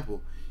for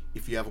example,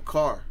 if you have a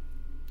car,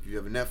 if you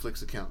have a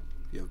Netflix account,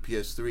 if you have a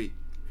PS3,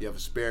 if you have a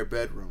spare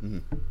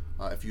bedroom,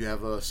 if you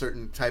have a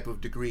certain type of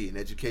degree in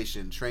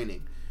education,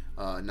 training,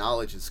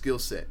 knowledge and skill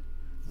set,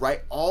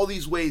 write all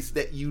these ways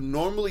that you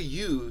normally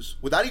use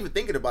without even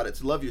thinking about it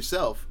to love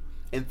yourself,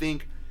 and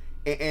think,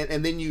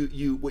 and then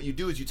you what you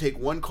do is you take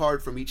one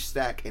card from each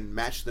stack and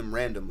match them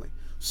randomly.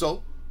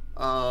 So,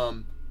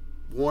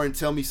 Warren,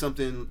 tell me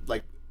something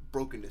like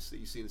brokenness that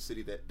you see in the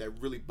city that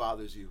really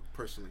bothers you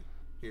personally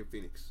here in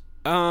Phoenix.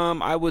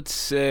 I would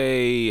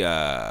say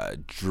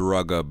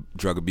drug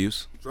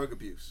abuse. Drug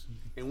abuse.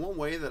 And one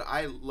way that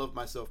I love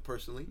myself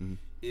personally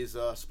is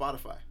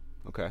Spotify.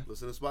 Okay.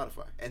 Listen to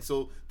Spotify. And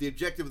so the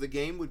objective of the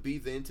game would be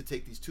then to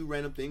take these two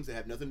random things that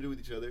have nothing to do with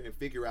each other and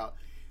figure out,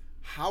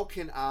 how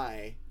can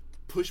I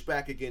push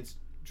back against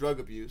drug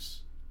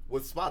abuse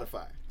with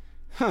Spotify?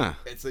 Huh.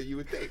 And so you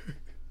would think,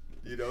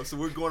 so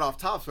we're going off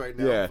tops right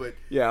now. Yeah. But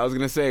I was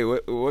gonna say,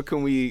 what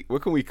can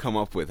we come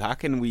up with? How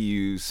can we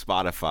use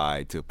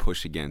Spotify to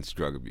push against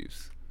drug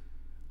abuse?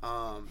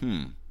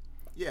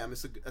 Yeah,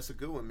 that's a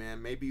good one,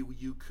 man. Maybe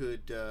you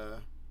could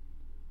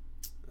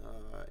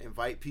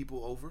invite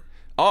people over.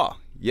 Oh,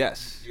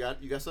 yes.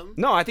 You got something?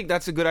 No, I think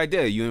that's a good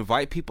idea. You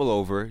invite people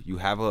over. You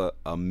have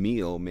a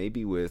meal,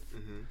 maybe with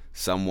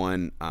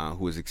someone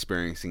who is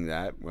experiencing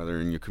that, whether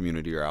in your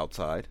community or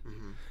outside.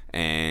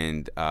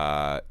 And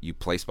you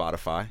play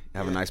Spotify,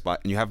 have a nice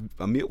spot, and you have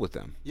a meal with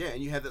them. Yeah,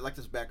 and you have that, like,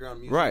 this background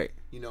music. Right.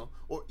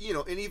 Or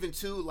and even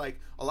too, like,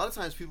 a lot of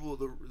times people,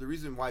 the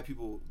reason why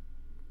people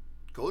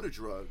go to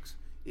drugs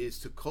is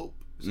to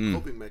cope. It's a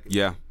coping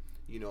mechanism.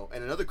 Yeah.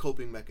 And another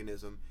coping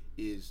mechanism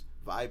is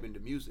vibing to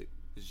music.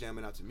 Is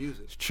jamming out to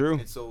music. It's true.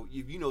 And so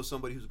if you know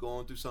somebody who's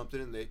going through something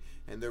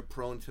and they're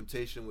prone to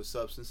temptation with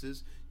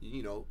substances,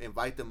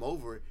 invite them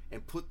over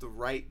and put the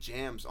right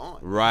jams on.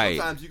 Right.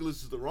 Sometimes you can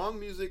listen to the wrong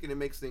music and it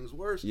makes things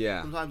worse.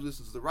 Yeah. Sometimes you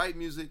listen to the right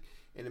music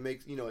and it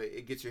makes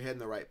it gets your head in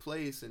the right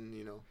place, and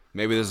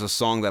maybe there's a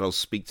song that'll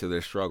speak to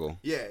their struggle.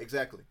 Yeah,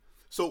 exactly.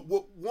 So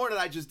what Warren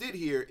and I just did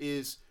here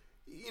is,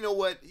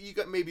 you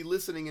got maybe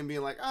listening and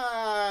being like,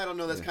 I don't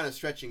know, that's kind of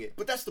stretching it.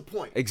 But that's the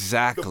point.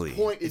 Exactly. The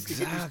point is to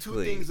get these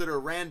two things that are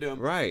random,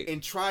 right,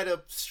 and try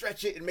to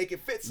stretch it and make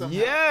it fit somehow.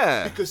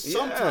 Yeah. Because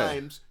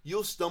sometimes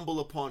you'll stumble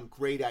upon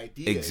great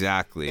ideas.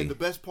 Exactly. And the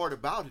best part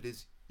about it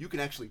is you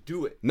can actually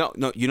do it. No,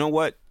 you know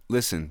what?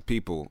 Listen,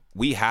 people,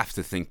 we have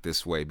to think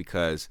this way,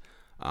 because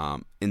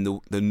in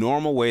the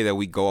normal way that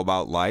we go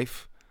about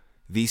life,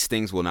 these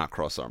things will not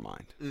cross our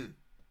mind.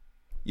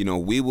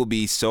 We will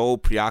be so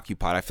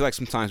preoccupied. I feel like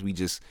sometimes we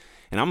just,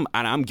 and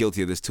I'm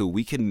guilty of this too,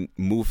 we can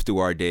move through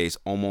our days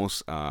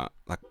almost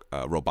like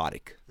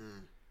robotic,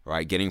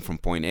 right? Getting from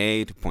point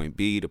A to point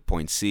B to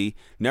point C,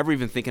 never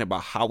even thinking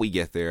about how we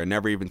get there,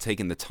 never even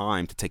taking the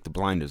time to take the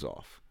blinders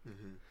off.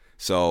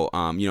 So,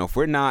 if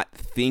we're not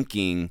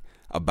thinking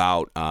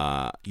about,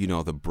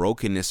 the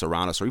brokenness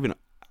around us, or even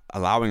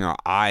allowing our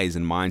eyes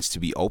and minds to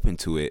be open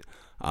to it,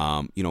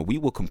 we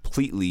will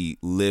completely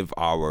live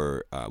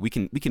our. We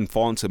can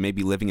fall into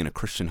maybe living in a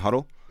Christian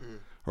huddle,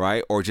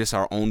 right, or just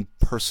our own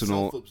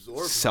personal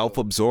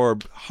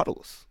self-absorbed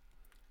huddles.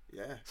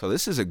 Yeah. So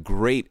this is a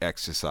great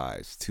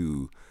exercise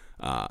to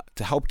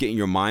to help get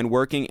your mind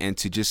working and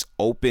to just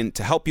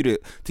to help you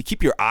to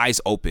keep your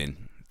eyes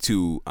open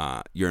to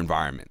your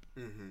environment.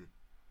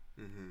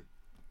 Mm-hmm. Mm-hmm.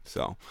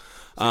 So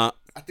I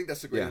think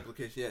that's a great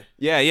implication.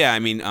 Yeah. I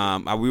mean,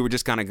 we were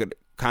just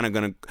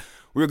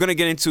we were gonna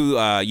get into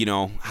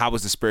how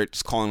is the Spirit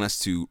just calling us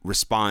to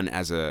respond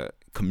as a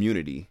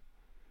community,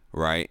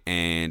 right?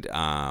 And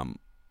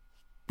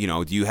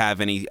do you have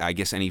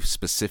any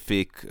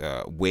specific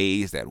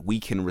ways that we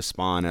can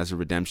respond as a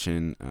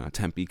Redemption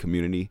Tempe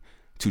community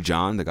to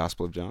John, the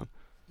Gospel of John?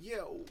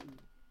 Yeah,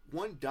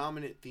 one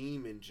dominant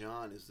theme in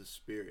John is the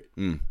Spirit.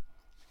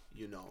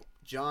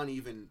 John,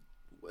 even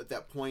at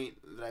that point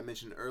that I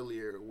mentioned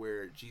earlier,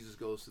 where Jesus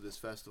goes to this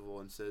festival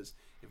and says,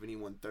 "If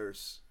anyone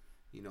thirsts,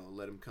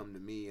 let him come to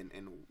me, and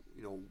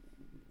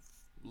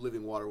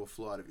living water will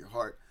flow out of your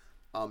heart."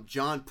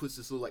 John puts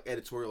this little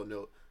editorial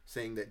note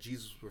saying that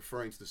Jesus was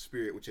referring to the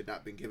Spirit, which had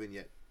not been given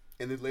yet.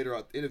 And then later on,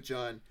 at the end of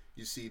John,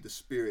 you see the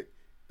Spirit.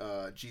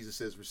 Jesus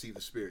says, "Receive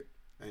the Spirit,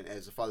 and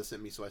as the Father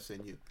sent me, so I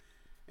send you."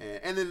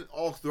 And then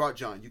all throughout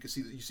John, you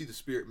see the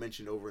Spirit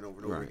mentioned over and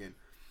over and over again.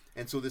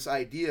 And so this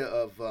idea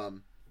of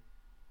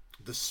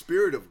the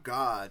Spirit of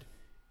God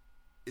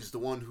is the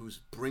one who's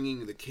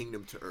bringing the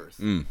kingdom to earth.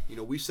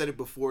 We've said it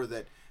before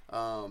that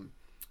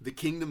the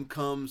kingdom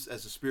comes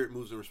as the Spirit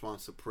moves in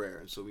response to prayer.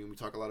 And so we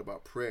talk a lot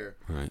about prayer.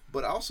 Right.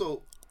 But I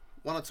also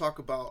want to talk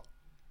about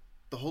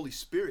the Holy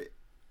Spirit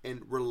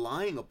and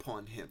relying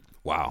upon Him.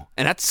 Wow.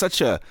 And that's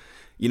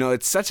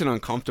it's such an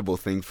uncomfortable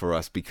thing for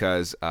us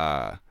because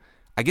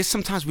I guess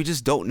sometimes we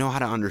just don't know how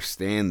to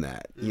understand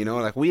that.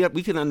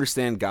 We can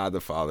understand God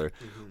the Father.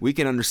 Mm-hmm. We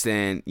can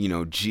understand,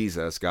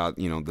 Jesus, God,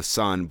 the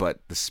Son, but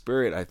the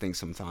Spirit, I think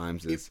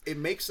sometimes it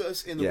makes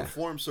us in the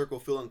Reform circle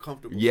feel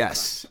uncomfortable.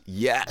 Yes. Sometimes.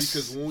 Yes.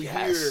 Because when we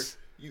hear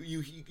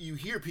you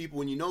hear people,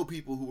 when you know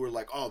people who are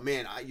like, "Oh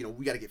man,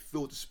 we got to get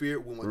filled with the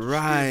Spirit. We want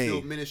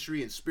Spirit-filled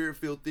ministry and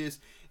Spirit-filled this,"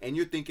 and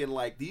you're thinking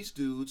like these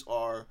dudes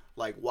are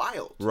like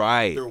wild.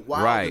 Right. They're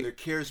wild and they're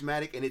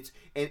charismatic,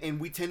 and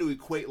we tend to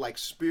equate like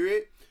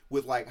Spirit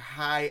with like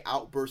high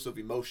outbursts of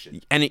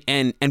emotion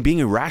and being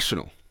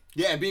irrational.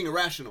 Yeah, and being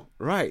irrational.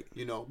 Right.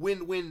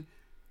 When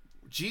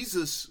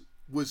Jesus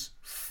was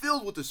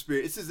filled with the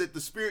Spirit, it says that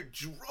the Spirit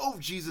drove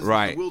Jesus in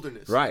the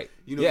wilderness. Right.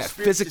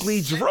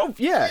 Physically drove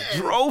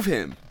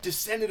him.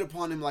 Descended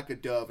upon him like a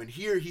dove. And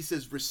here he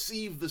says,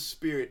 "Receive the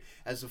Spirit,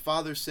 as the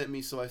Father sent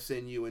me, so I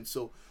send you." And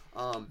so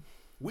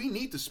we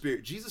need the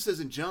Spirit. Jesus says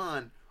in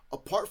John,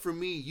 "Apart from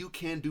me, you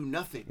can do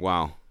nothing."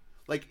 Wow.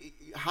 Like,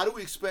 how do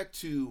we expect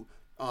to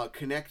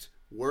connect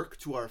work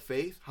to our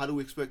faith? How do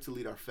we expect to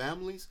lead our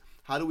families?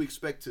 How do we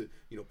expect to,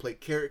 play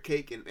carrot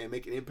cake and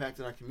make an impact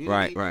in our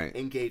community? Right.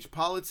 Engage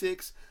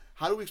politics?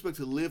 How do we expect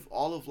to live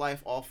all of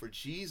life all for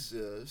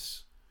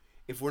Jesus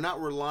if we're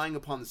not relying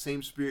upon the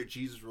same Spirit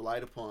Jesus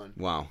relied upon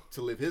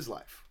to live His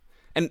life?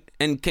 And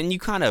can you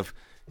kind of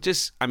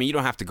you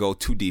don't have to go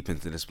too deep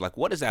into this, but like,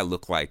 what does that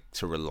look like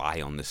to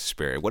rely on the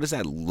Spirit? What does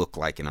that look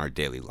like in our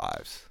daily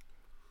lives?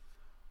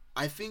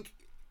 I think,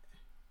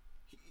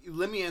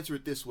 let me answer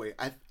it this way.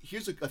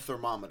 Here's a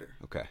thermometer.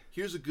 Okay.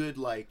 Here's a good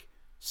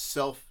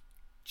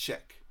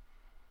self-check.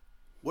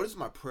 What does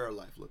my prayer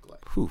life look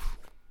like? Whew.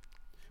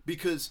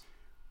 Because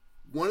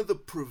one of the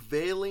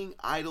prevailing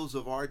idols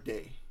of our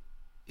day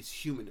is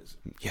humanism.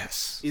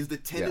 Yes. Is the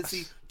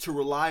tendency to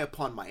rely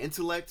upon my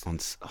intellect,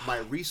 my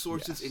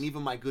resources, and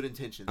even my good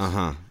intentions.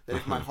 That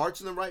if my heart's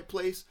in the right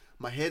place,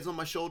 my head's on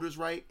my shoulders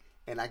right,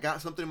 and I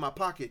got something in my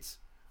pockets,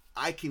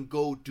 I can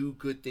go do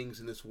good things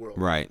in this world.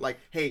 Right. Like,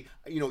 hey,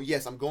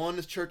 yes, I'm going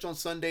to church on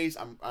Sundays.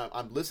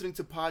 I'm listening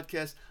to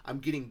podcasts. I'm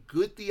getting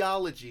good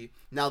theology.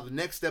 Now the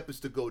next step is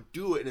to go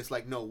do it. And it's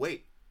like, no,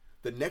 wait.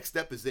 The next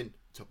step is then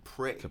to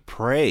pray. To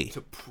pray.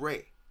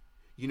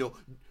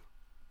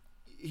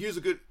 Here's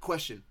a good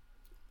question.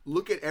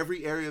 Look at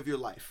every area of your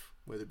life,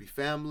 whether it be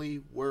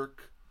family,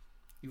 work,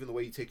 even the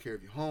way you take care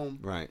of your home.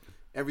 Right.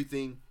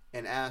 Everything,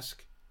 and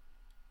ask,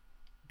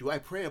 do I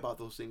pray about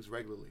those things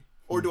regularly?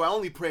 Or do I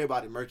only pray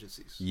about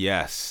emergencies?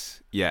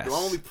 Yes. Do I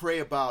only pray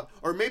about,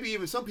 or maybe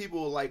even some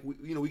people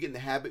we get in the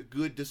habit,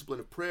 good discipline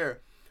of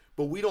prayer,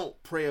 but we don't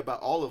pray about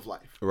all of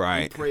life.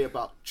 Right. We pray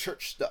about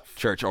church stuff.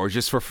 Or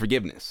just for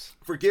forgiveness.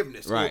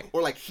 Right.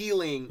 Or like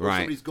healing, or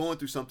somebody's going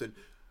through something,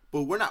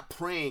 but we're not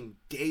praying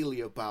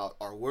daily about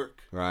our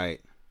work. Right.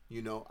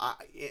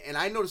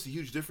 I noticed a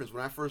huge difference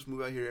when I first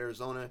moved out here to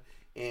Arizona,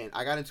 and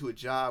I got into a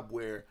job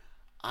where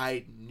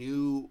I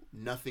knew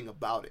nothing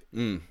about it,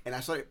 and I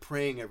started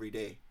praying every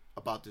day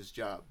about this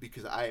job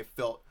because I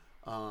felt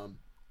I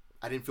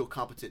didn't feel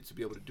competent to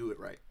be able to do it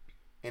right,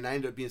 and I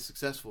ended up being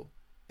successful.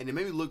 And it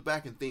made me look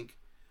back and think,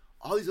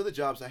 all these other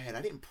jobs I had,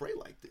 I didn't pray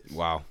like this.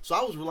 Wow. So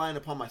I was relying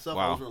upon myself.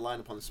 I wasn't relying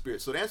upon the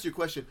Spirit. So to answer your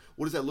question,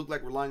 what does that look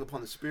like, relying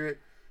upon the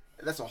Spirit?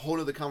 That's a whole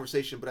other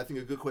conversation, but I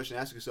think a good question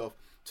to ask yourself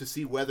to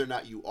see whether or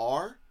not you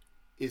are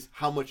is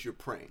how much you're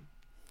praying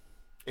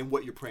and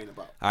what you're praying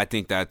about. I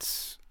think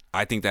that's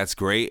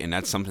great, and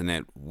that's something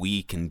that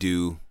we can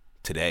do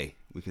today.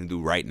 We can do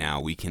right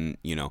now. We can,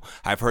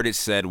 I've heard it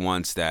said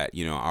once that,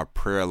 our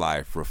prayer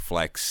life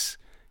reflects,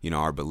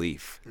 our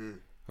belief.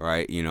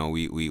 right? You know,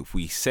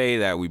 we say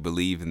that we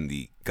believe in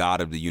the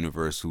God of the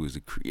universe, who is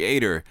the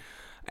creator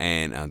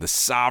and the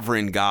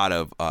sovereign God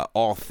of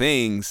all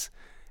things,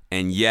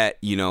 and yet,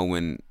 you know,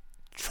 when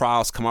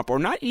trials come up, or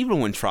not even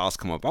when trials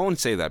come up, I wouldn't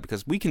say that,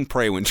 because we can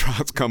pray when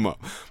trials come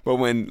up, but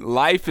when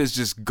life is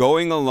just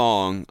going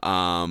along,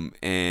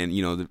 and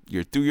you know,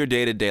 you're through your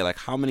day to day, like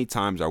how many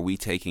times are we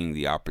taking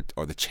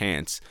the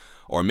chance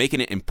or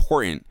making it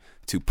important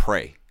to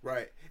pray?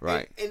 Right.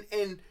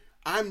 And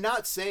I'm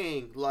not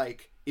saying,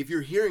 like, if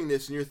you're hearing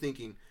this and you're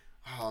thinking,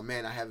 oh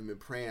man, I haven't been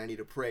praying, I need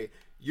to pray,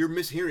 you're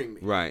mishearing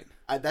me. Right.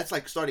 That's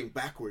like starting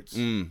backwards.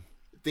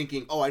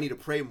 Thinking, oh, I need to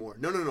pray more.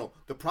 No.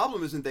 The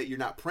problem isn't that you're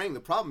not praying. The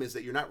problem is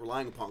that you're not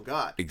relying upon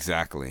God.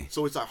 Exactly.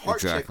 So it's a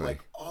heart check,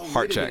 like, oh,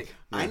 heart check.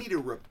 Yeah. I need to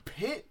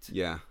repent.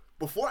 Yeah.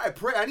 Before I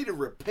pray, I need to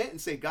repent and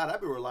say, God,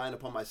 I've been relying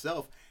upon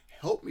myself.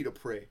 Help me to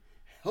pray.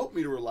 Help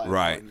me to rely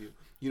upon you.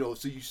 You know,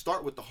 so you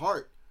start with the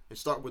heart and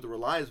start with the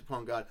reliance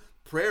upon God.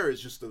 Prayer is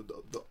just the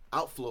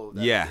outflow of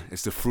that. Yeah,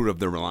 it's the fruit of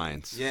the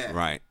reliance. Yeah.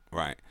 Right.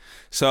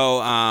 So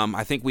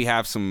I think we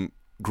have some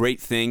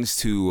great things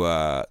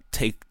to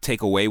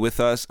take away with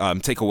us,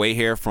 take away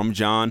here from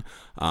John,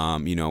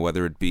 you know,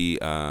 whether it be,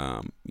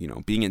 you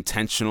know, being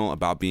intentional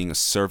about being a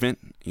servant,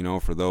 you know,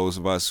 for those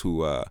of us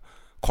who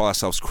call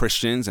ourselves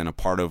Christians and a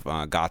part of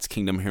God's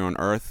kingdom here on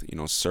earth. You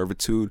know,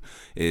 servitude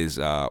is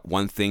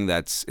one thing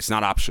it's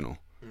not optional,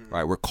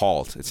 right? We're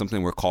called. It's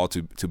something we're called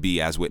to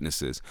be as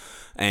witnesses.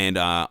 And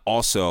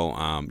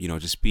also, you know,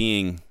 just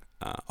being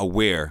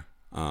aware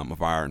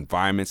of our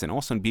environments, and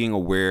also being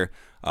aware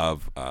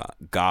of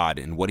God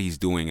and what he's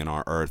doing in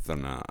our earth,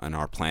 and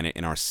our planet,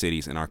 in our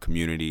cities, in our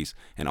communities,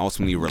 and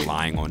ultimately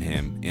relying on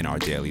him in our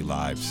daily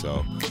lives.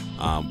 So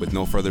with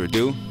no further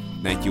ado,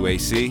 thank you,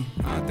 AC.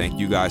 Thank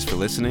you guys for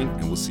listening,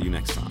 and we'll see you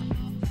next time.